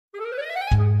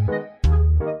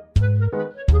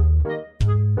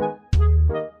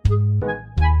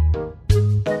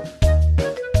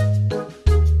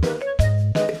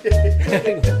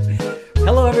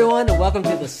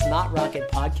Rocket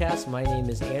Podcast. My name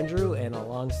is Andrew, and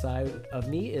alongside of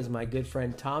me is my good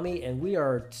friend Tommy, and we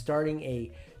are starting a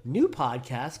new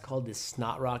podcast called the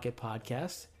Snot Rocket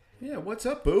Podcast. Yeah, what's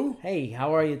up, Boo? Hey,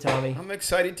 how are you, Tommy? I'm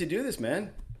excited to do this,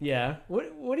 man. Yeah.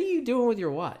 What are you doing with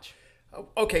your watch?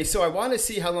 Okay, so I want to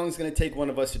see how long it's going to take one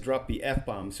of us to drop the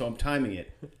F-bomb, so I'm timing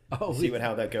it. How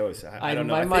that goes. I don't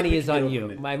know. My money is on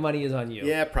you. My money is on you.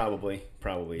 Yeah, probably.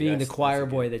 Being the choir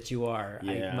boy that you are,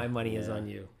 my money is on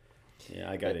you. Yeah,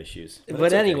 I got issues.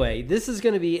 But anyway, this is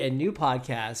going to be a new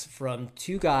podcast from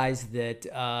two guys that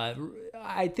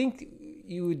I think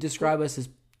you would describe us as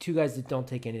two guys that don't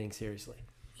take anything seriously.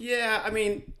 Yeah, I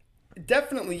mean,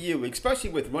 definitely you, especially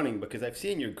with running, because I've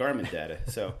seen your Garmin data.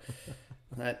 So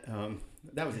that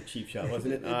was a cheap shot,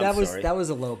 wasn't it? That was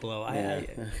a low blow. Yeah.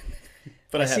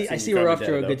 But I see we're off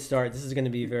to a good start. This is going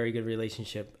to be a very good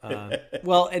relationship.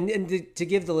 Well, and to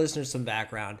give the listeners some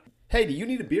background. Hey, do you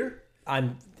need a beer?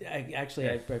 I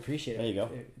appreciate it. There you go.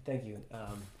 Thank you.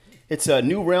 It's a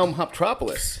New Realm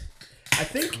Hoptropolis. I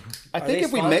think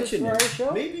if we mention it,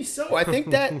 maybe so. I think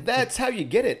that's how you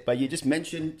get it. But you just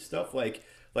mention stuff like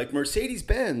Mercedes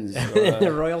Benz.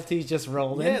 The royalties just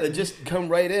roll in. Yeah, they just come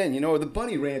right in. You know, or the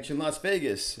Bunny Ranch in Las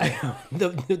Vegas.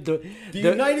 the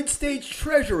United States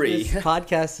Treasury. This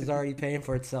podcast is already paying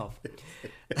for itself.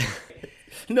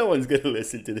 No one's gonna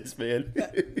listen to this, man.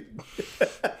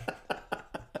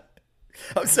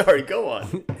 I'm sorry. Go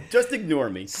on. Just ignore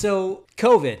me. So,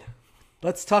 COVID.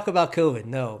 Let's talk about COVID.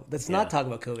 No, let's not talk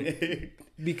about COVID.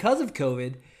 Because of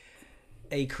COVID,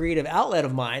 a creative outlet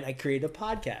of mine, I created a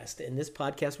podcast. And this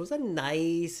podcast was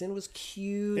nice and was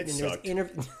cute. It and sucked.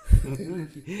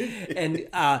 And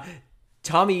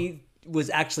Tommy was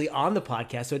actually on the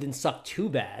podcast, so it didn't suck too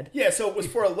bad. Yeah, so it was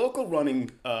for a local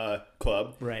running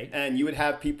club. Right. And you would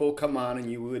have people come on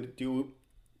and you would do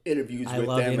interviews with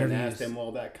them and ask them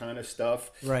all that kind of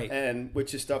stuff. Right. And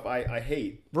which is stuff I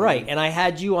hate. Right. And I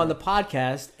had you on the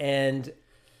podcast, and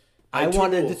I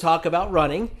wanted to talk about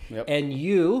running. Yep. And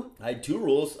you... I had two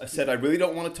rules. I said I really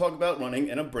don't want to talk about running,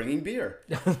 and I'm bringing beer.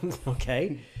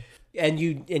 Okay. And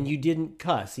you didn't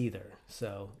cuss either,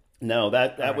 so... No,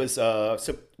 that was...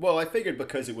 I figured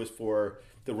because it was for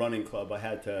the running club, I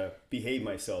had to behave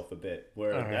myself a bit,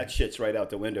 where that shit's right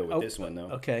out the window with this one, though.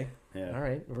 Okay. Yeah. All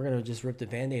right. We're going to just rip the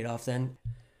Band-Aid off then.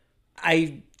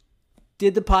 I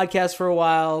did the podcast for a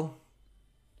while.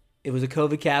 It was a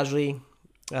COVID casualty.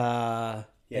 Yeah,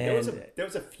 there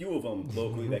was a few of them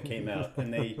locally that came out,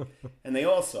 and they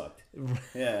all sucked.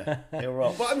 Yeah, they were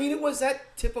all. Well, I mean, it was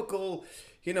that typical,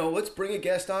 let's bring a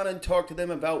guest on and talk to them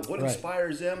about what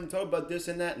inspires them, talk about this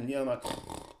and that, and I'm like,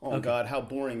 oh God, how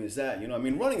boring is that? I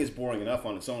mean, running is boring enough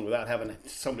on its own without having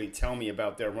somebody tell me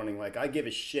about their running. Like, I give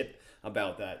a shit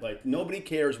about that. Like, nobody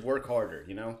cares. Work harder.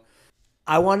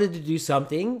 I wanted to do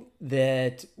something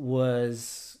that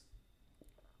was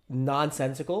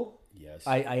nonsensical. Yes.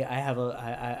 I have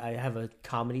a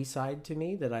comedy side to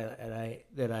me that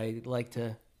I like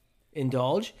to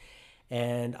indulge,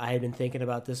 and I had been thinking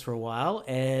about this for a while,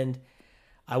 and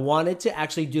I wanted to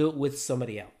actually do it with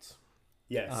somebody else.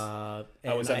 Yes. I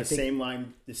was on the same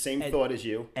line, the same thought as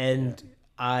you. And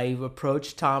I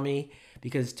approached Tommy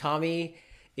because Tommy,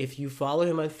 if you follow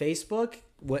him on Facebook,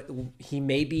 he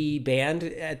may be banned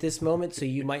at this moment, so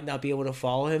you might not be able to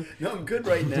follow him. No, I'm good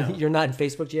right now. You're not in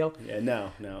Facebook jail? Yeah,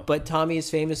 no. But Tommy is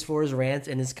famous for his rants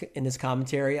and his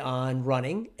commentary on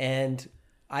running, and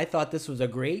I thought this was a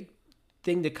great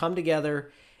thing to come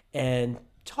together and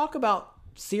talk about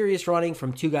serious running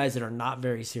from two guys that are not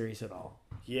very serious at all.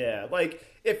 Yeah, like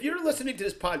if you're listening to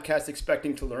this podcast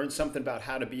expecting to learn something about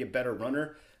how to be a better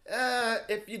runner,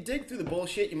 if you dig through the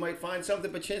bullshit, you might find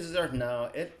something, but chances are,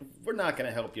 we're not going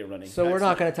to help you running. So we're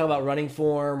not going to talk about running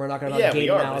form. We're not going to talk about gait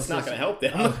analysis. But it's not going to help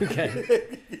them.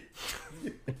 Okay.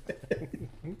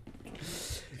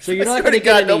 So you're not going to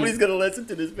get nobody's going to listen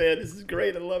to this, man. This is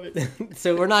great. I love it.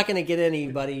 So we're not going to get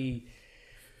anybody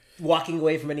walking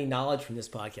away from any knowledge from this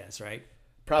podcast, right?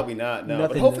 Probably not, no.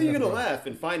 But hopefully you're going to laugh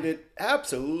and find it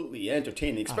absolutely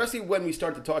entertaining, especially when we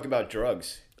start to talk about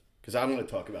drugs. Because I'm going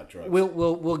to talk about drugs.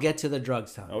 We'll get to the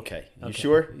drugs, Tom. Okay. You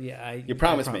sure? Yeah. You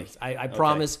promise me. I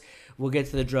promise we'll get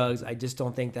to the drugs. I just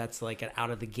don't think that's like an out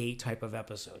of the gate type of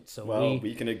episode. So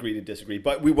we can agree to disagree,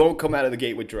 but we won't come out of the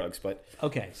gate with drugs. But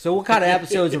okay. So what kind of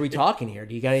episodes are we talking here?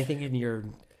 Do you got anything in your?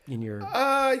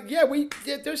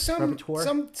 There's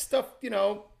some stuff.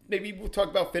 Maybe we'll talk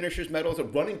about finishers, medals, or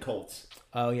running colts.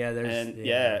 Oh yeah,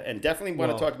 and definitely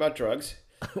want to talk about drugs.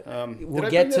 We'll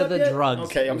get to the drugs.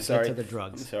 Okay, I'm sorry. Get to the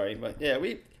drugs. I'm sorry, but yeah,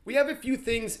 we have a few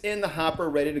things in the hopper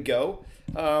ready to go.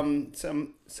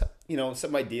 Some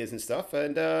ideas and stuff,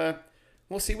 and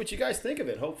we'll see what you guys think of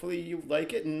it. Hopefully you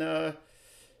like it, and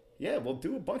Yeah, we'll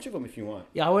do a bunch of them if you want.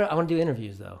 Yeah, I want to do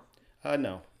interviews though.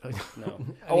 No.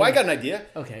 Oh, I got an idea.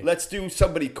 Okay. Let's do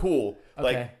somebody cool,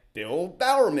 like Bill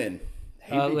Bowerman.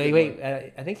 Wait.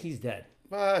 I think he's dead.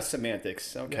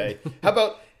 Semantics. Okay. How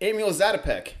about Emil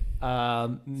Zatopek?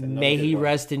 May he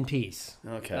rest in peace.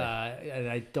 Okay. And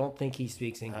I don't think he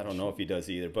speaks English. I don't know if he does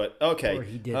either, but okay. Or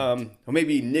he didn't. Or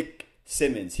maybe Nick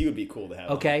Simmons. He would be cool to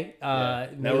have. Okay. Now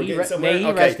May he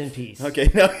rest in peace. Okay.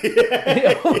 No.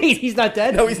 Wait, he's not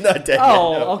dead? No, he's not dead.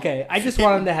 Oh, yet, no. okay. I just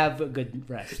want him to have a good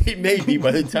rest. He may be.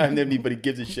 By the time anybody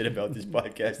gives a shit about this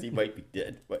podcast, he might be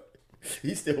dead, but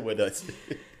he's still with us.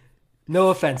 No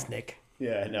offense, Nick.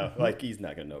 Yeah, no, like he's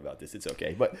not gonna know about this. It's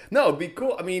okay, but no, it'd be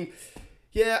cool. I mean,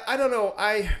 yeah, I don't know.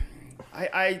 I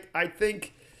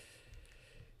think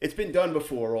it's been done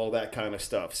before, all that kind of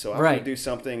stuff. So I'm gonna do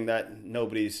something that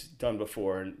nobody's done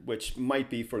before, which might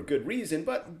be for good reason,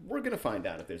 but we're gonna find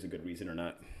out if there's a good reason or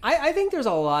not. I think there's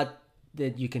a lot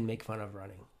that you can make fun of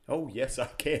running. Oh yes, I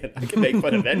can. I can make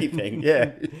fun of anything.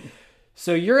 Yeah.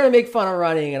 So you're gonna make fun of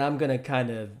running, and I'm gonna kind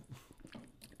of.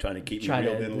 Trying to keep you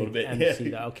reeled in a little bit.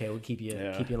 Yeah. Okay, we'll keep you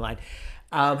in line.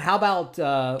 How about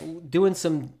doing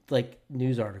some like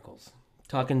news articles?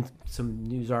 Talking some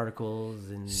news articles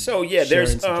and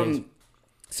there's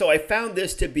so I found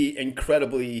this to be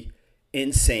incredibly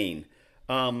insane.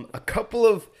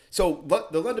 The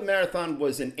London Marathon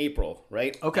was in April,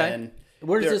 right? Okay. And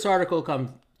where does this article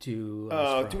come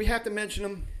to? Do we have to mention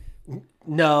them?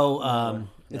 No.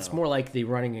 It's more like the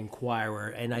Running Inquirer,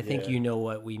 and I think you know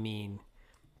what we mean.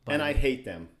 And I hate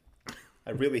them.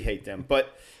 I really hate them,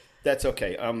 but that's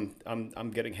okay.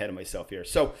 I'm getting ahead of myself here.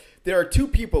 So there are two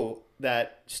people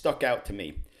that stuck out to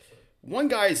me.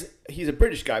 One he's a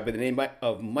British guy by the name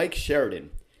of Mike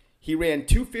Sheridan. He ran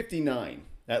 2:59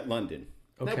 at London.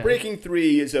 Okay. Now breaking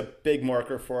 3 is a big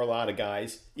marker for a lot of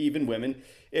guys, even women.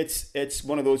 It's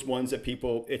one of those ones that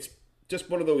it's just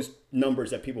one of those numbers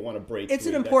that people want to break. It's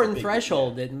an important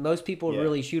threshold that most people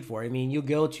really shoot for. I mean, you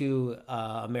go to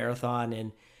a marathon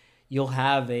and you'll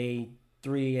have a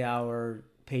 3-hour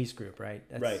pace group, right?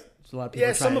 Right. A lot of people.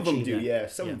 Yeah, some of them do. That. Yeah,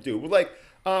 some of them do.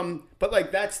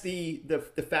 But that's the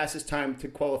fastest time to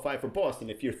qualify for Boston.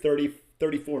 If you're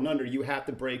 34 and under, you have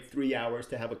to break 3 hours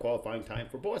to have a qualifying time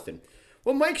for Boston.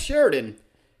 Well, Mike Sheridan,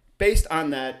 based on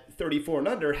that 34 and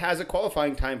under, has a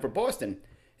qualifying time for Boston.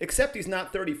 Except he's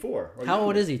not 34. How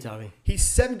old is he, Tommy? He's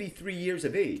 73 years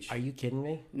of age. Are you kidding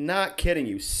me? Not kidding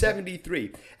you.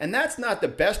 73. And that's not the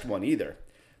best one either.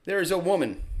 There's a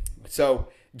woman. So,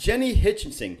 Jenny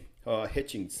Hitchings.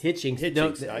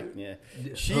 Hitchings. Yeah.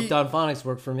 Hooked on Phonics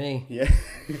worked for me. Yeah.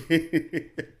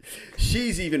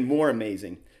 She's even more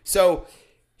amazing. So,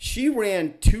 she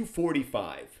ran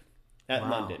 2:45 at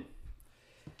London.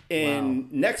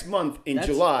 Next month in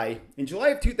July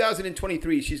of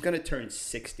 2023, she's going to turn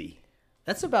 60.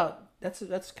 That's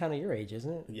kind of your age,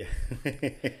 isn't it? Yeah.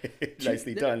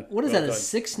 Nicely done. What is that? A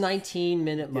 6:19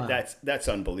 minute mile? Yeah, that's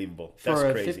unbelievable. That's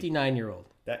for crazy. 59-year-old.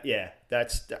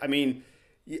 I mean,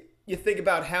 you think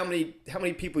about how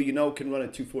many people you know can run a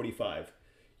 2:45.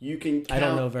 You can count I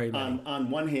don't know very many. On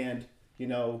one hand,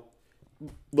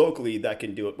 locally that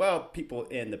can do it. Well, people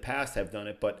in the past have done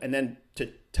it, and then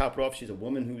to top it off, she's a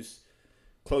woman who's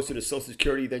closer to Social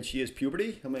Security than she is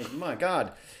puberty. I mean, my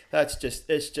God, it's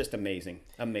just amazing.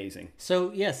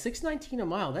 So yeah, 6:19 a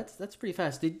mile. That's pretty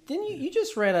fast. Didn't you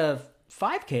just ran a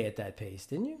 5K at that pace,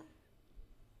 didn't you?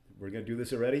 We're gonna do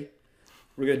this already.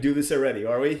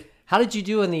 Are we? How did you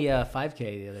do in the 5K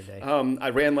the other day? I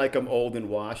ran like I'm old and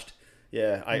washed.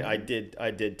 Yeah, I did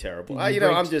terrible.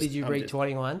 Did you break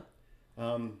 21?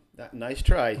 Nice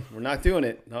try. We're not doing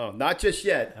it. No, not just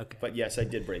yet. Okay. But yes, I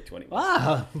did break 21.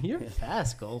 Wow, you're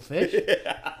fast, Goldfish.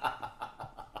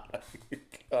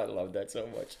 I love that so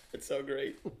much. It's so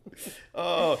great.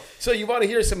 Oh, so you want to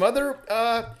hear some other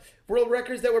world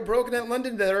records that were broken at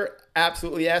London that are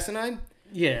absolutely asinine?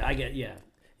 Yeah, I get. Yeah.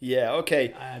 Yeah.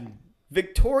 Okay.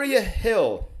 Victoria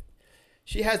Hill.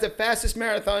 She has the fastest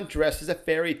marathon dressed as a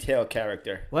fairy tale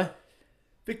character. What?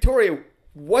 Victoria,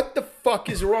 what the fuck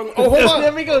is wrong? Oh, hold on.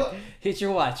 There we go. Hit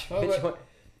your watch.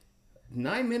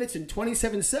 9 minutes and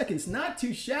 27 seconds. Not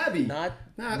too shabby. Not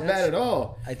bad at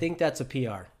all. I think that's a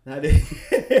PR.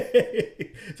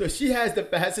 So she has the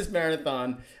fastest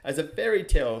marathon as a fairy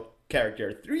tale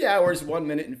character. 3 hours, 1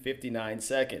 minute, and 59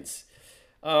 seconds.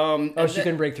 She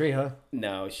couldn't break 3, huh?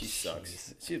 No, she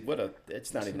sucks.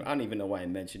 It's not even. I don't even know why I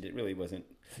mentioned it. It really wasn't.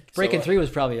 Breaking 3 was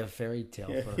probably a fairy tale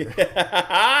for her.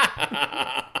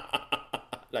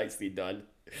 Nicely done.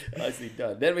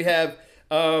 Then we have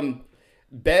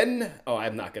Ben. Oh,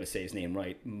 I'm not going to say his name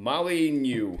right.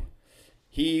 Molyneux.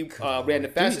 He ran the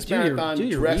fastest marathon. Do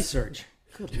your research.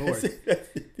 Good Lord.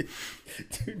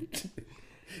 Dude,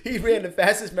 he ran the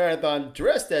fastest marathon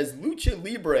dressed as lucha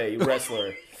libre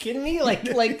wrestler. Kidding me? Like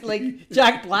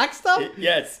Jack Black stuff?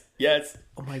 Yes.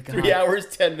 Oh my God. 3 hours,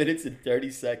 10 minutes, and 30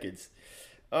 seconds.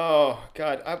 Oh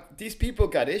God, these people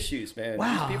got issues, man.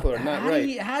 Wow. These people are not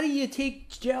right. How do you take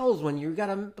gels when you got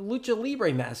a lucha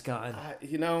libre mask on?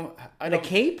 And a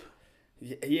cape?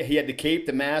 Yeah, he had the cape,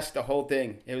 the mask, the whole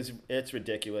thing. It's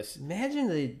ridiculous.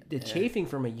 Imagine the chafing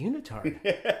from a unitard.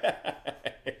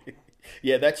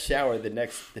 Yeah, that shower, the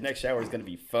next shower is going to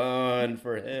be fun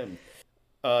for him.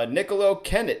 Nicolo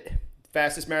Kennett,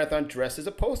 fastest marathon dressed as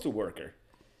a postal worker.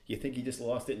 You think he just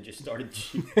lost it and just started?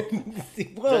 Whoa!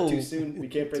 Is that too soon? We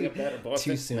can't bring up that in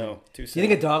Boston. Too soon. No, too soon. You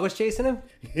think a dog was chasing him?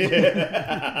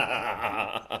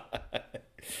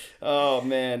 Oh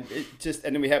man!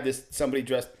 And then we have this somebody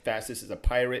dressed fastest as a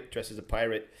pirate,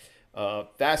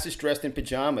 fastest dressed in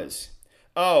pajamas.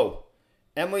 Oh,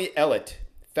 Emily Ellett,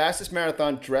 fastest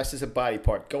marathon dressed as a body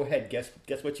part. Go ahead, guess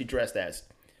what she dressed as.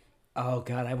 Oh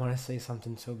God, I want to say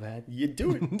something so bad. You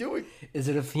do it. Is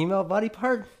it a female body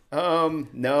part?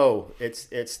 No,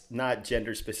 it's not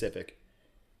gender specific.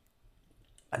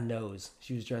 A nose.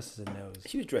 She was dressed as a nose.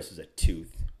 She was dressed as a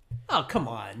tooth. Oh, come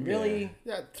on. Really?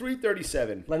 Yeah,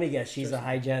 337. Let me guess. She's a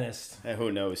hygienist.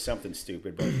 Who knows? Something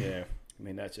stupid, but yeah. I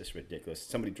mean, that's just ridiculous.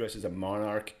 Somebody dressed as a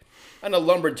monarch and a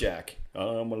lumberjack.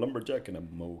 I'm a lumberjack and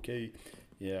I'm okay.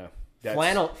 Yeah.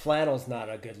 Flannel's not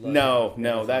a good look. No,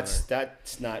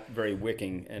 that's not very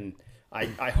wicking. And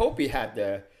I hope he had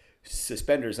the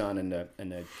suspenders on and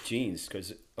the jeans,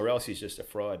 or else he's just a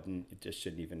fraud and it just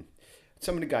shouldn't even.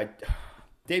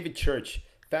 David Church,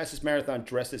 fastest marathon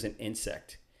dressed as an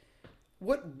insect.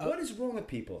 What is wrong with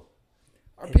people?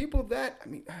 Are people that? I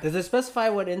mean, does it specify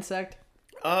what insect?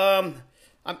 I'm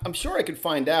sure I could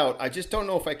find out. I just don't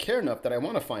know if I care enough that I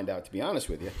want to find out. To be honest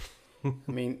with you,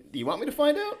 I mean, do you want me to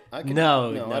find out? No,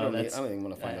 I don't even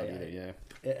want to find out either. Yeah.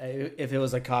 If it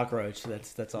was a cockroach,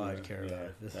 that's all I'd care about.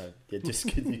 You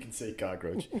can say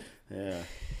cockroach. Yeah.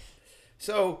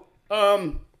 So,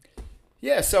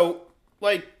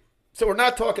 So we're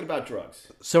not talking about drugs.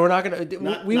 So we're not going to.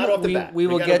 We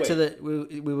will get to the.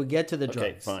 We will get to the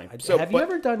drugs. Okay, fine. Have you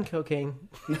ever done cocaine?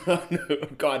 No,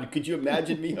 God, could you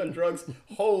imagine me on drugs?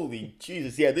 Holy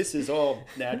Jesus! Yeah, this is all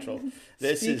natural.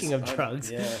 Speaking of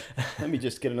drugs, yeah. Let me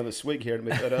just get another swig here.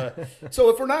 So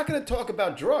if we're not going to talk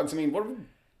about drugs, I mean, what are we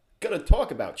going to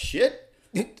talk about? Shit.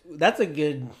 That's a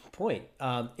good point.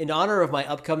 In honor of my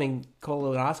upcoming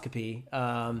colonoscopy,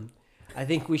 I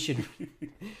think we should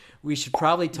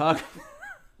probably talk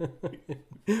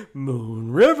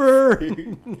Moon River.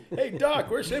 Hey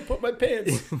Doc, where should I put my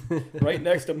pants? Right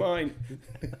next to mine.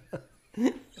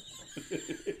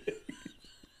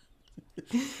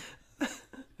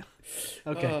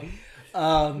 Okay.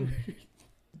 I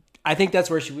think that's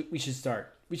where we should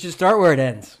start. We should start where it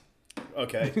ends.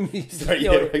 Okay.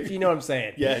 If you know what I'm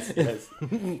saying. Yes.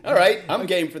 All right, I'm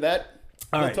game for that.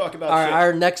 We'll talk about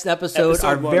our next episode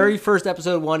very first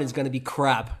episode 1 is going to be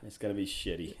crap. It's going to be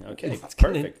shitty. Okay, it's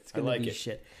perfect. It's going to be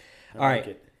shit. All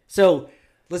right. So,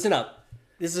 listen up.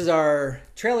 This is our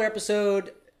trailer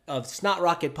episode of Snot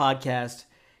Rocket Podcast.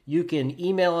 You can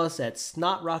email us at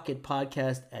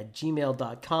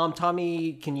snotrocketpodcast@gmail.com.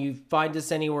 Tommy, can you find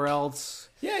us anywhere else?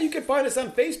 Yeah, you can find us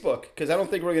on Facebook, because I don't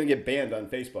think we're going to get banned on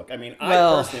Facebook. I mean, I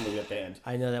personally will get banned.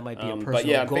 I know that might be a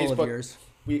personal goal Facebook, of yours.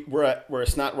 We're a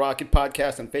Snot Rocket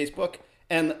Podcast on Facebook,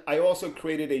 and I also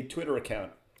created a Twitter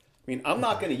account. I mean, I'm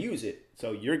not going to use it,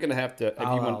 so you're going to have to.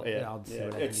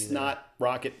 It's Snot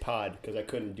Rocket Pod, because I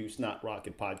couldn't do Snot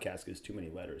Rocket Podcast because too many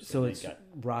letters. So it's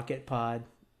Rocket Pod.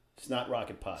 Snot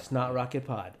Rocket Pod. Snot Rocket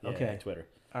Pod. Okay. Twitter.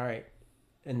 All right,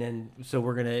 and then so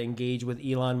we're going to engage with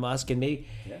Elon Musk and maybe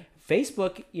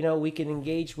Facebook. We can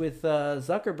engage with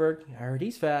Zuckerberg. I heard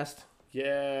he's fast.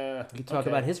 Yeah. We can talk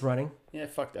about his running. Yeah,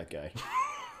 fuck that guy.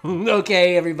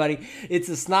 Okay, everybody. It's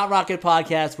the Snot Rocket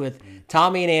Podcast with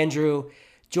Tommy and Andrew.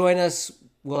 Join us.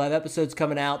 We'll have episodes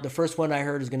coming out. The first one I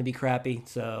heard is going to be crappy,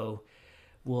 so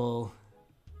we'll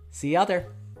see you out there.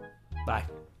 Bye.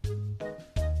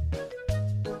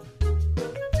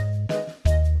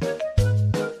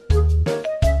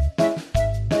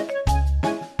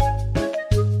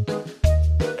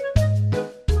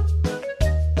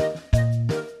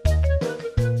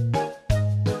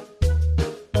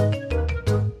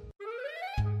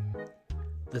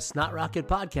 The Snot Rocket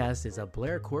Podcast is a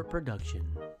Blair Court production.